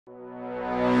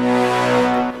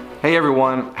Hey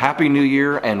everyone, Happy New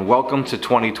Year and welcome to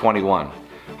 2021.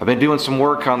 I've been doing some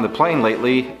work on the plane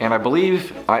lately and I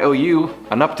believe I owe you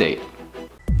an update.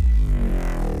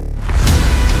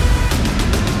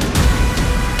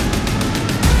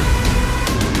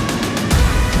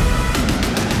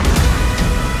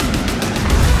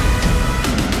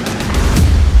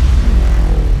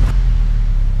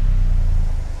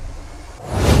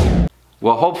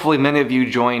 Well, hopefully many of you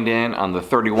joined in on the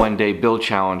 31-day build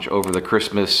challenge over the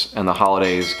Christmas and the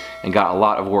holidays and got a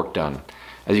lot of work done.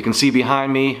 As you can see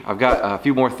behind me, I've got a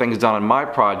few more things done on my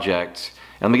project,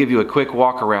 and let me give you a quick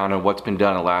walk around on what's been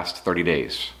done in the last 30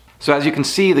 days. So as you can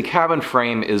see, the cabin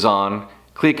frame is on,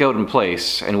 cleat out in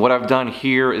place, and what I've done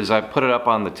here is I've put it up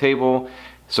on the table,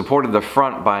 supported the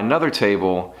front by another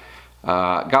table,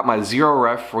 got my zero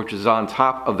ref, which is on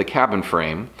top of the cabin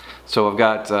frame. So I've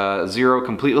got zero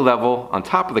completely level on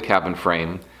top of the cabin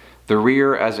frame. The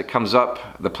rear, as it comes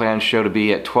up, the plans show to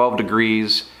be at 12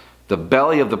 degrees. The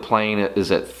belly of the plane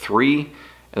is at 3, and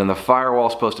then the firewall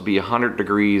is supposed to be 100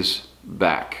 degrees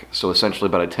back. So essentially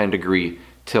about a 10-degree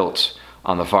tilt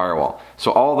on the firewall.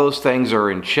 So all those things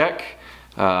are in check.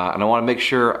 And I want to make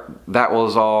sure that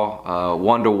was all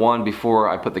one-to-one before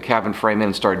I put the cabin frame in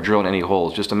and start drilling any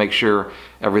holes, just to make sure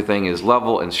everything is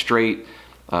level and straight.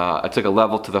 I took a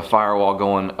level to the firewall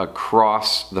going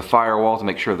across the firewall to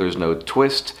make sure there's no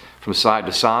twist from side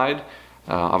to side.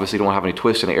 Obviously you don't have any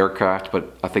twist in an aircraft,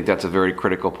 but I think that's a very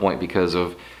critical point because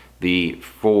of the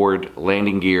forward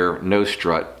landing gear nose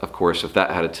strut. Of course, if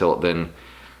that had a tilt, then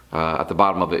at the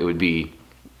bottom of it, it would be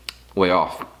way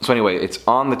off. So anyway, it's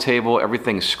on the table,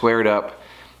 everything's squared up.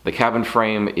 The cabin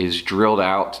frame is drilled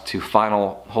out to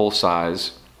final hole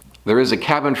size. There is a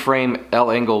cabin frame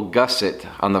L-angle gusset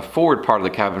on the forward part of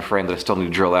the cabin frame that I still need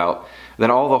to drill out.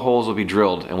 Then all the holes will be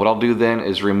drilled, and what I'll do then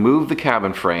is remove the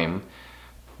cabin frame,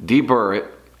 deburr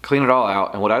it, clean it all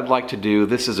out, and what I'd like to do,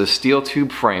 this is a steel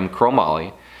tube frame,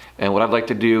 chromoly, and what I'd like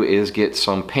to do is get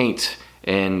some paint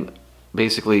and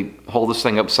basically hold this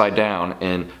thing upside down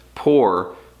and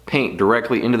pour paint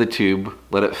directly into the tube,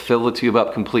 let it fill the tube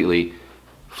up completely,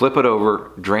 flip it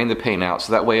over, drain the paint out,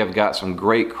 so that way I've got some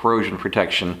great corrosion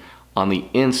protection on the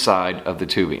inside of the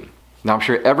tubing. Now I'm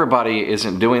sure everybody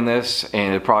isn't doing this,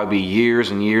 and it'd probably be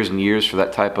years and years and years for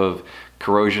that type of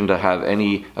corrosion to have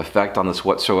any effect on this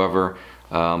whatsoever,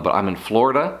 but I'm in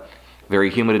Florida, very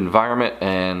humid environment,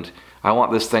 and I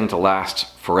want this thing to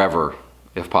last forever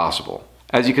if possible.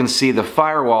 As you can see, the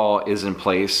firewall is in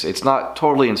place. It's not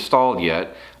totally installed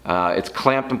yet. It's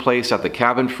clamped in place at the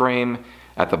cabin frame,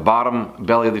 at the bottom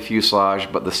belly of the fuselage,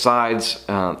 but the sides,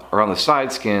 or on the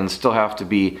side skins, still have to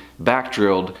be back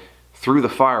drilled through the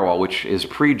firewall, which is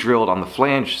pre-drilled on the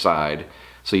flange side.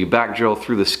 So you back drill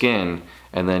through the skin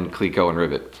and then cleco and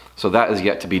rivet. So that is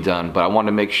yet to be done, but I wanted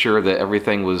to make sure that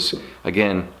everything was,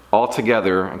 again, all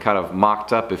together and kind of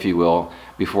mocked up, if you will,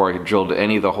 before I drilled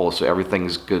any of the holes, so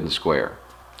everything's good and square.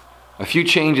 A few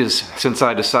changes since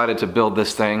I decided to build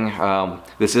this thing.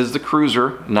 This is the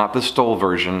Cruzer, not the STOL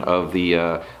version of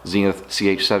the Zenith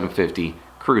CH750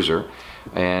 Cruzer.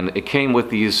 And it came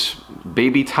with these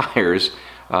baby tires,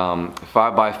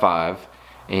 5x5.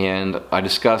 And I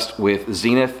discussed with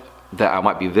Zenith that I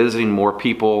might be visiting more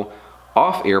people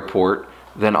off airport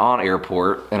than on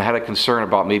airport. And I had a concern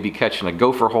about maybe catching a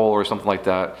gopher hole or something like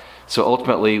that. So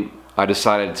ultimately, I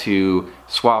decided to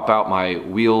swap out my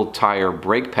wheel tire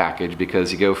brake package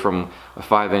because you go from a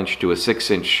 5-inch to a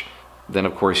 6-inch, then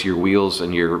of course your wheels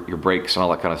and your brakes and all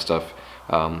that kind of stuff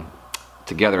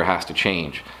together has to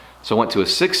change. So I went to a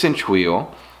 6-inch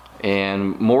wheel,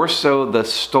 and more so the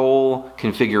STOL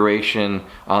configuration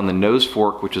on the nose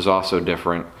fork, which is also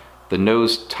different. The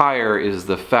nose tire is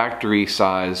the factory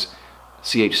size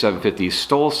CH750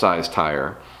 STOL size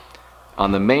tire.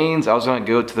 On the mains, I was going to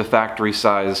go to the factory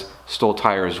size STOL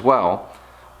tire as well,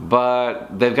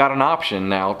 but they've got an option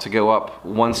now to go up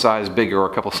one size bigger or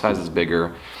a couple sizes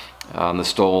bigger on the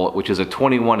STOL, which is a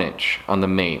 21-inch on the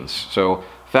mains. So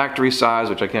factory size,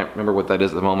 which I can't remember what that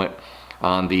is at the moment,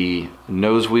 on the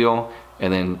nose wheel,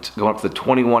 and then going up to the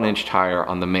 21-inch tire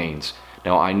on the mains.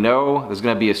 Now I know there's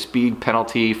going to be a speed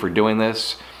penalty for doing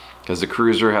this because the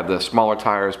Cruzer had the smaller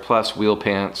tires plus wheel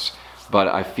pants, but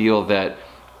I feel that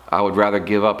I would rather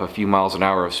give up a few miles an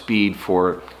hour of speed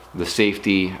for the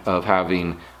safety of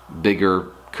having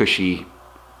bigger, cushy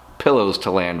pillows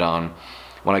to land on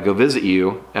when I go visit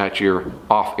you at your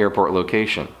off-airport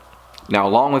location. Now,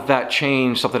 along with that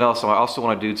change, something else I also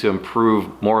want to do to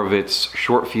improve more of its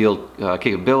short field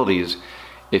capabilities.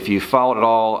 If you followed it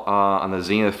all on the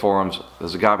Zenith forums,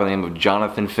 there's a guy by the name of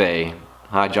Jonathan Fay.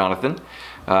 Hi, Jonathan.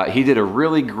 He did a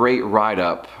really great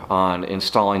write-up on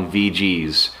installing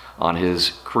VGs on his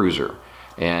Cruzer.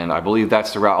 And I believe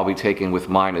that's the route I'll be taking with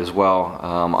mine as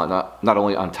well, not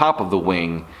only on top of the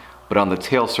wing, but on the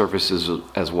tail surfaces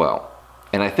as well.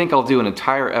 And I think I'll do an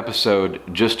entire episode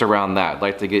just around that. I'd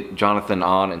like to get Jonathan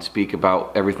on and speak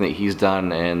about everything that he's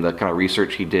done and the kind of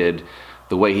research he did,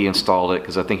 the way he installed it,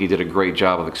 because I think he did a great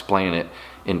job of explaining it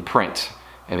in print.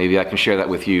 And maybe I can share that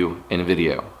with you in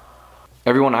video.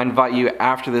 Everyone, I invite you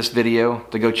after this video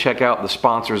to go check out the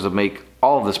sponsors that make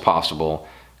all of this possible.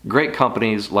 Great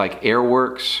companies like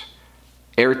Airworx,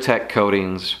 Airtech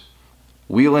Coatings,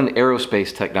 Whelen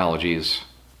Aerospace Technologies,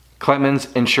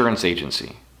 Clemens Insurance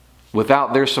Agency.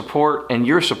 Without their support and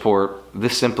your support,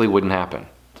 this simply wouldn't happen.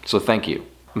 So thank you.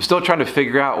 I'm still trying to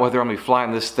figure out whether I'm going to be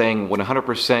flying this thing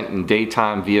 100% in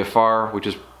daytime VFR, which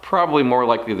is probably more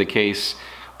likely the case,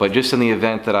 but just in the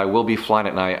event that I will be flying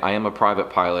at night, I am a private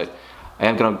pilot, I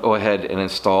am going to go ahead and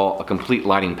install a complete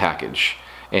lighting package.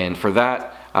 And for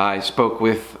that, I spoke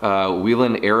with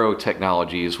Whelen Aero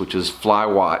Technologies, which is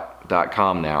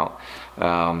flywatt.com now,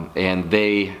 and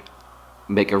they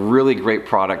make a really great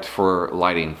product for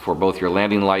lighting, for both your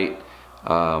landing light,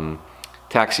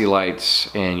 taxi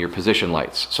lights, and your position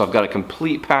lights. So I've got a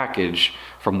complete package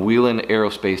from Whelen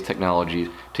Aerospace Technology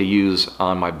to use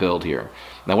on my build here.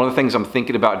 Now, one of the things I'm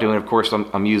thinking about doing, of course,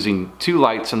 I'm using 2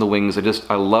 lights in the wings.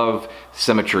 I love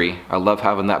symmetry. I love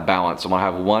having that balance. I'm gonna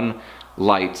have 1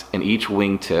 light in each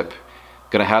wing tip.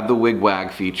 Gonna have the wig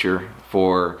wag feature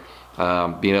for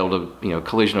being able to,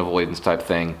 collision avoidance type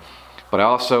thing. But I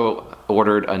also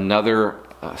ordered another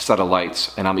set of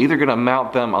lights, and I'm either gonna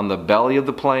mount them on the belly of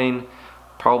the plane,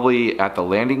 probably at the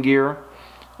landing gear,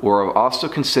 or I've also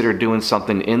considered doing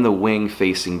something in the wing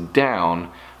facing down,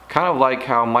 kind of like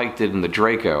how Mike did in the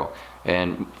Draco.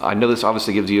 And I know this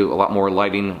obviously gives you a lot more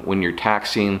lighting when you're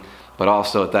taxiing, but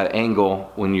also at that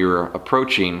angle when you're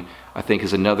approaching, I think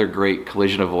is another great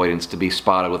collision avoidance to be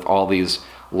spotted with all these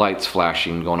lights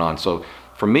flashing going on. So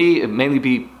for me, it mainly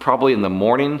be probably in the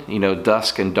morning,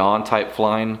 dusk and dawn type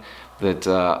flying that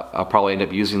I'll probably end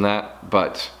up using that,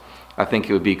 but I think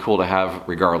it would be cool to have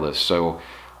regardless. So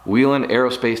Whelen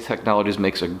Aerospace Technologies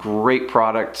makes a great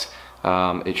product.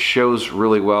 It shows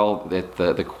really well that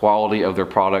the quality of their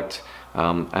product. I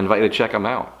invite you to check them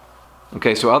out.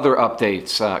 Okay, so other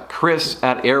updates. Chris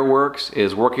at Airworx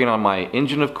is working on my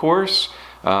engine, of course.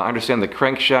 I understand the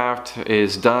crankshaft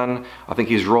is done. I think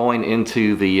he's rolling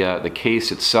into the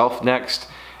case itself next,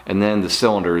 and then the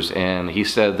cylinders. And he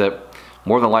said that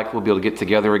more than likely we'll be able to get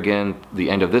together again the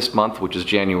end of this month, which is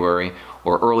January,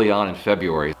 or early on in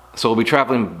February. So we'll be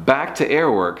traveling back to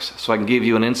Airworx so I can give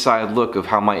you an inside look of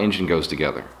how my engine goes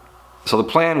together. So the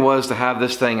plan was to have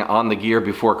this thing on the gear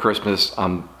before Christmas.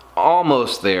 I'm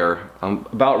almost there. I'm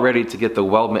about ready to get the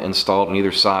weldment installed on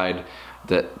either side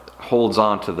that holds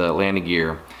on to the landing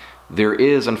gear. There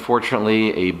is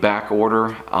unfortunately a back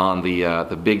order on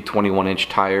the big 21-inch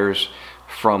tires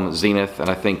from Zenith, and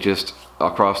I think just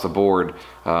across the board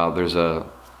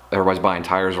everybody's buying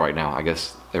tires right now. I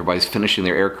guess everybody's finishing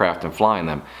their aircraft and flying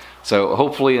them. So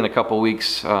hopefully in a couple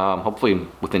weeks, hopefully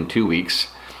within 2 weeks,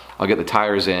 I'll get the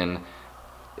tires in.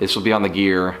 This will be on the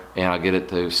gear, and I'll get it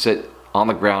to sit on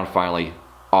the ground finally,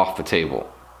 off the table.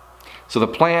 So the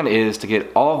plan is to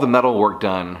get all of the metal work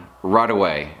done right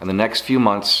away. In the next few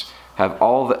months, have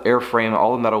all the airframe,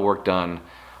 all the metal work done,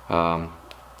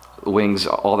 wings,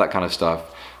 all that kind of stuff,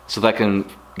 so that I can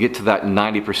get to that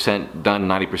 90% done,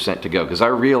 90% to go. Because I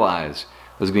realize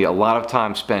there's gonna be a lot of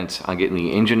time spent on getting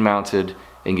the engine mounted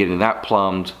and getting that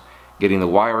plumbed, getting the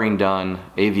wiring done,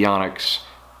 avionics,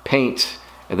 paint,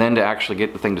 and then to actually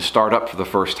get the thing to start up for the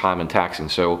first time in taxiing.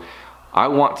 So I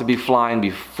want to be flying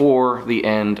before the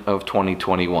end of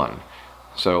 2021.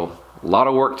 So a lot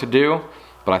of work to do,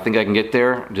 but I think I can get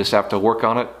there. Just have to work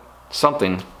on it,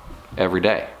 something every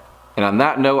day. And on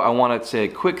that note, I want to say a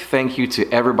quick thank you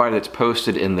to everybody that's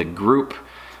posted in the group,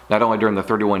 not only during the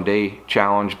 31-day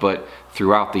challenge, but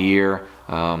throughout the year.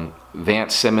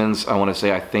 Vance Simmons, I want to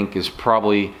say, I think is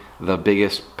probably the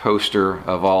biggest poster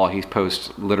of all. He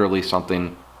posts literally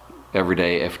something every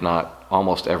day, if not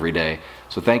almost every day.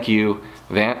 So thank you,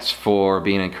 Vance, for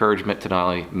being an encouragement to not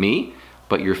only me,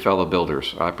 but your fellow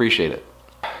builders. I appreciate it.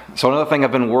 So another thing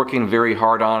I've been working very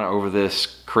hard on over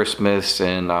this Christmas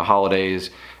and holidays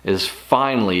is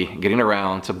finally getting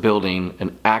around to building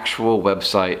an actual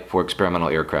website for Experimental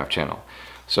Aircraft Channel.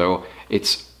 So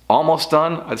it's almost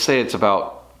done. I'd say it's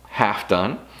about half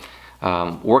done.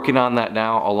 Working on that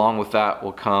now. Along with that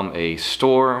will come a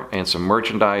store and some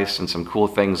merchandise and some cool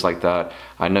things like that.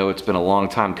 I know it's been a long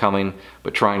time coming,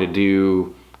 but trying to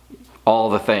do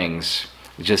all the things,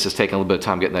 it just has taken a little bit of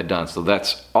time getting that done. So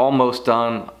that's almost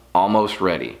done, almost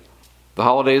ready. The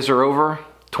holidays are over.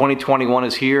 2021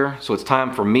 is here, so it's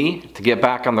time for me to get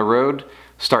back on the road,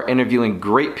 start interviewing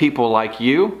great people like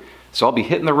you. So I'll be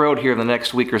hitting the road here in the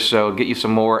next week or so, get you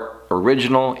some more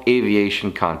original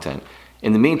aviation content.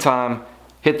 In the meantime,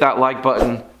 hit that like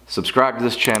button, subscribe to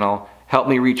this channel, help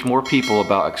me reach more people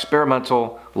about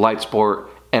experimental, light sport,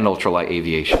 and ultralight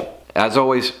aviation. As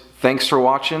always, thanks for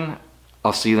watching.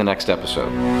 I'll see you in the next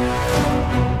episode.